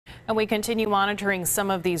And we continue monitoring some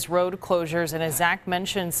of these road closures. And as Zach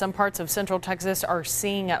mentioned, some parts of Central Texas are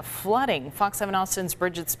seeing flooding. Fox 7 Austin's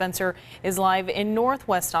Bridget Spencer is live in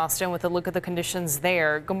Northwest Austin with a look at the conditions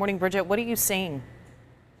there. Good morning, Bridget. What are you seeing?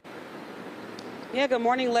 Yeah, good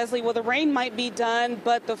morning, Leslie. Well, the rain might be done,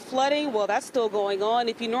 but the flooding, well, that's still going on.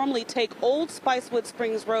 If you normally take Old Spicewood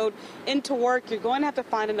Springs Road into work, you're going to have to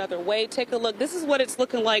find another way. Take a look. This is what it's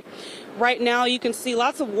looking like right now. You can see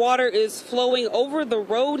lots of water is flowing over the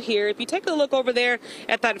road here. If you take a look over there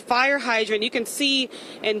at that fire hydrant, you can see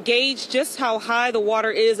and gauge just how high the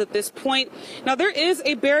water is at this point. Now, there is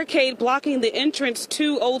a barricade blocking the entrance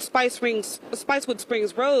to Old Spicewood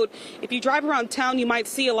Springs Road. If you drive around town, you might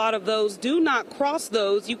see a lot of those. Do not cross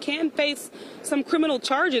those. You can face some criminal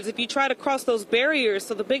charges if you try to cross those barriers.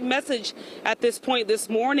 So the big message at this point this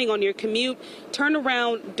morning on your commute: turn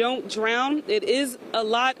around, don't drown. It is a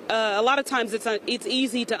lot of times it's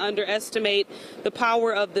easy to underestimate the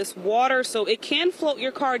power of this water, so it can float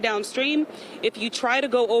your car downstream if you try to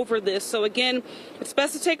go over this. So again, it's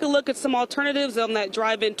best to take a look at some alternatives on that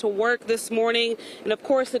drive into work this morning. And of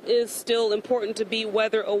course, it is still important to be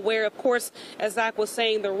weather aware. Of course, as Zach was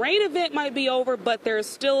saying, the rain event might be over, but there's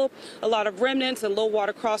still a lot of remnants and low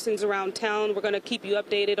water crossings around town. We're going to keep you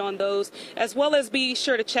updated on those, as well as be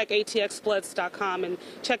sure to check atxfloods.com and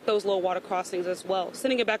check those low water crossings as well.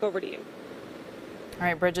 Sending it back over to you. All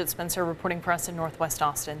right, Bridget Spencer reporting for us in Northwest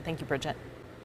Austin. Thank you, Bridget.